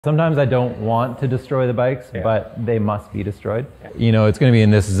Sometimes I don't want to destroy the bikes, but they must be destroyed. You know, it's going to be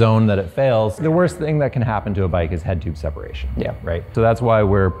in this zone that it fails. The worst thing that can happen to a bike is head tube separation. Right? So that's why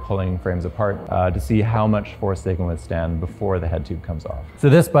we're pulling frames apart to see how much force they can withstand before the head tube comes off.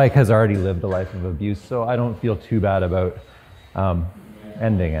 So this bike has already lived a life of abuse, so I don't feel too bad about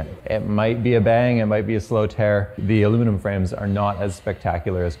ending it. It might be a bang, it might be a slow tear. The aluminum frames are not as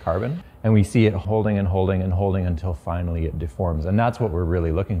spectacular as carbon, and we see it holding and holding and holding until finally it deforms. And that's what we're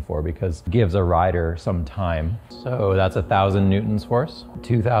really looking for, because it gives a rider some time. So that's 1,000 newtons force,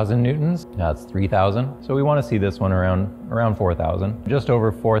 2,000 newtons, that's 3,000. So we want to see this one around 4,000. Just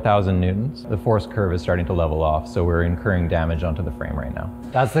over 4,000 newtons. The force curve is starting to level off, so we're incurring damage onto the frame right now.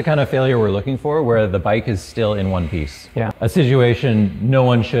 That's the kind of failure we're looking for, where the bike is still in one piece. A situation no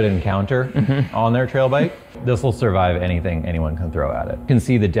one should encounter on their trail bike. This will survive anything anyone can throw at it. You can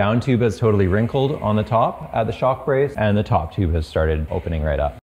see the down tube has totally wrinkled on the top at the shock brace, and the top tube has started opening right up.